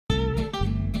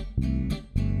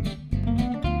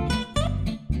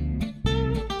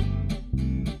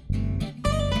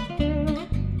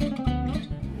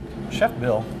Chef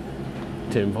Bill.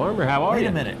 Tim Farmer, how are you? Wait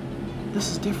a minute. This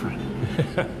is different.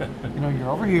 You know, you're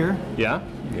over here. Yeah.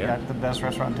 You got the best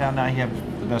restaurant in town. Now you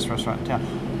have the best restaurant in town.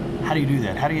 How do you do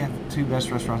that? How do you have the two best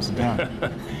restaurants in town?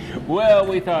 Well,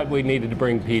 we thought we needed to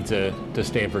bring pizza to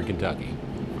Stanford, Kentucky.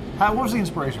 What was the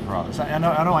inspiration for all this? I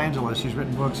know Angela, she's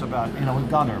written books about, you know,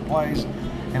 we've gone to her place,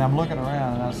 and I'm looking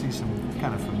around and I see some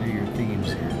kind of familiar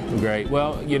themes here. Great.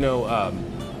 Well, you know,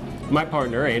 my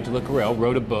partner, Angela Carell,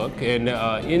 wrote a book, and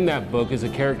in that book is a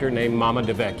character named Mama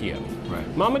DeVechio.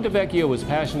 Right. Mama DeVechio was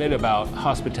passionate about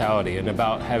hospitality and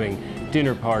about having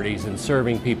dinner parties and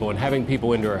serving people and having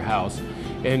people into her house.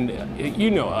 And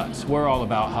you know us, we're all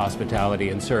about hospitality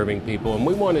and serving people, and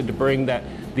we wanted to bring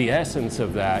the essence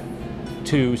of that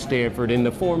to Stanford in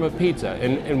the form of pizza.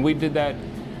 And we did that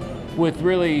with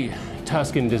really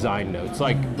Tuscan design notes,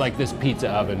 like this pizza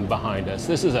oven behind us.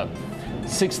 This is a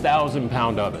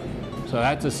 6,000-pound oven. So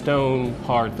that's a stone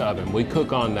hearth oven. We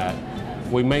cook on that.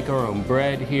 We make our own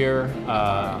bread here.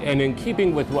 And in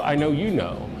keeping with what I know you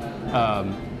know,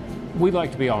 we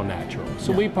like to be all natural.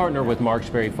 So we partner with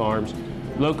Marksberry Farms,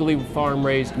 locally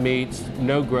farm-raised meats,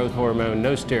 no growth hormone,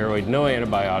 no steroid, no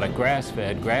antibiotic,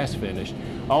 grass-fed, grass-finished,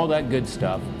 all that good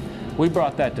stuff. We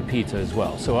brought that to pizza as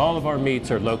well. So all of our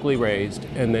meats are locally raised,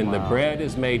 and then the bread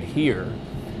is made here,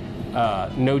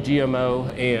 no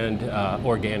GMO and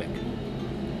organic.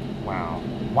 Wow.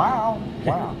 Wow.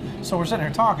 Wow. So we're sitting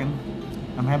here talking.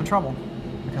 I'm having trouble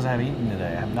because I haven't eaten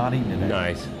today. I have not eaten today.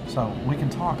 Nice. So we can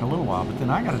talk a little while, but then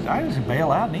I just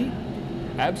bail out and eat.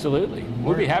 Absolutely.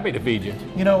 We'll be happy to feed you.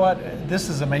 You know what? This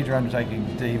is a major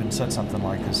undertaking to even set something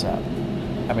like this up.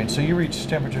 I mean, so you reach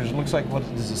temperatures, it looks like, what,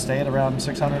 does it stay at around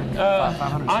 600,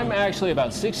 500? I'm actually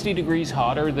about 60 degrees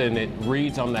hotter than it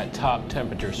reads on that top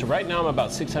temperature. So right now I'm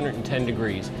about 610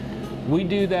 degrees. We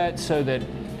do that so that,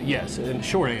 yes, and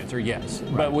short answer, yes.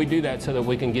 Right. But we do that so that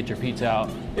we can get your pizza out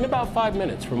in about 5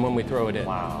 minutes from when we throw it in.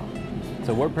 Wow.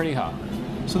 So we're pretty hot.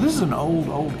 So this is an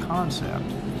old concept,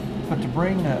 but to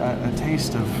bring a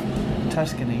taste of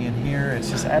Tuscany in here, it's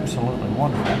just absolutely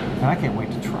wonderful. And I can't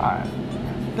wait to try it.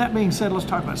 That being said, let's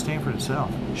talk about Stanford itself.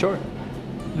 Sure.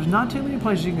 There's not too many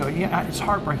places you can go. Yeah, it's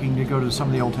heartbreaking to go to some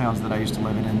of the old towns that I used to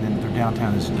live in, and then their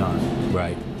downtown is done.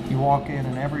 Right. You walk in,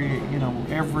 and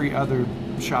every other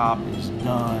shop is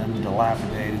done,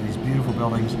 dilapidated. These beautiful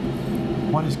buildings.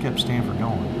 What has kept Stanford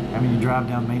going? I mean, you drive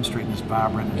down Main Street, and it's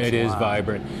vibrant. And it is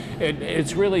vibrant.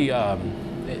 It's really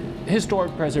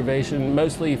historic preservation,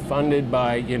 mostly funded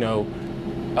by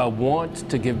a want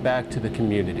to give back to the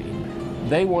community.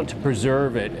 They want to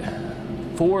preserve it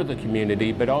for the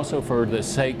community, but also for the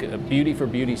sake of beauty for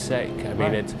beauty's sake. I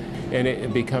mean,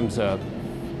 it becomes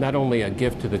not only a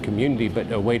gift to the community,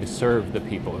 but a way to serve the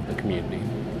people of the community.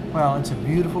 Well, it's a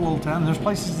beautiful little town. There's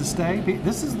places to stay.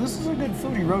 This is a good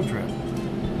foodie road trip.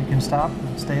 You can stop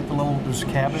and stay at there's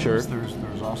cabins. Sure.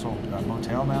 There's also a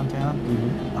motel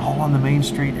downtown, all on the Main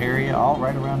Street area, all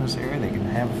right around this area. They can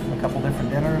have a couple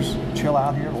different dinners, chill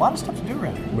out here. A lot of stuff to do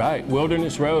around here. Right.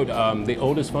 Wilderness Road, the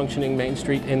oldest functioning Main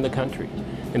Street in the country,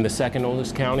 in the second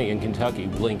oldest county in Kentucky,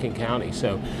 Lincoln County.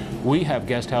 So we have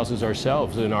guest houses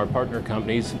ourselves in our partner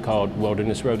companies called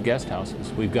Wilderness Road Guest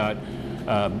Houses. We've got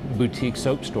a boutique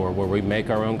soap store where we make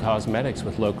our own cosmetics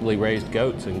with locally raised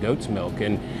goats and goat's milk.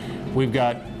 And we've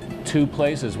got 2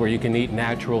 places where you can eat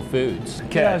natural foods.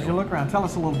 Yeah, as you look around, tell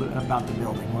us a little bit about the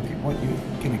building, what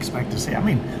you can expect to see. I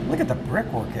mean, look at the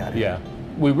brickwork out here. Yeah,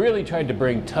 we really tried to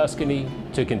bring Tuscany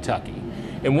to Kentucky.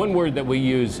 And one word that we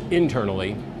use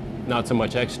internally, not so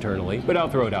much externally, but I'll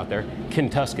throw it out there,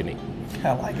 Kentuscany.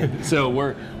 I like it. So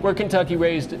we're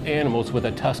Kentucky-raised animals with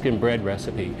a Tuscan bread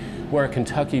recipe. We're a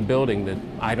Kentucky building that,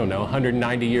 I don't know,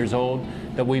 190 years old,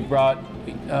 that we brought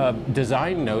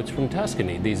design notes from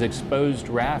Tuscany, these exposed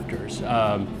rafters.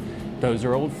 Those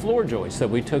are old floor joists that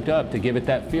we took up to give it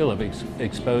that feel of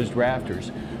exposed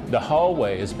rafters. The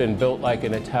hallway has been built like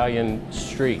an Italian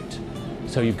street.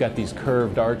 So you've got these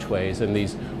curved archways and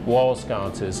these wall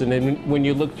sconces. And then when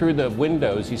you look through the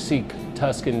windows, you see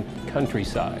Tuscan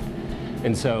countryside.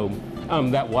 And so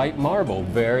that white marble,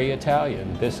 very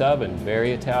Italian. This oven,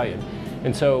 very Italian.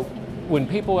 And so when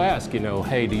people ask,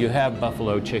 hey, do you have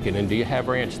buffalo chicken and do you have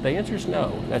ranch? The answer is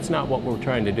no. That's not what we're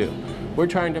trying to do. We're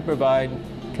trying to provide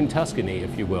Kentuscany,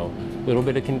 if you will. A little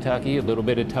bit of Kentucky, a little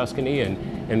bit of Tuscany,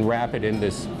 and wrap it in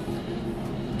this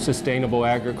sustainable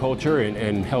agriculture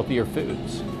and healthier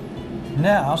foods.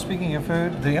 Now, speaking of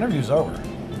food, the interview's over.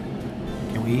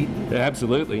 Can we eat?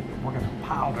 Absolutely. We're going to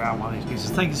pile down one of these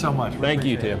pieces. Thank you so much. Thank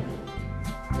you, Tim.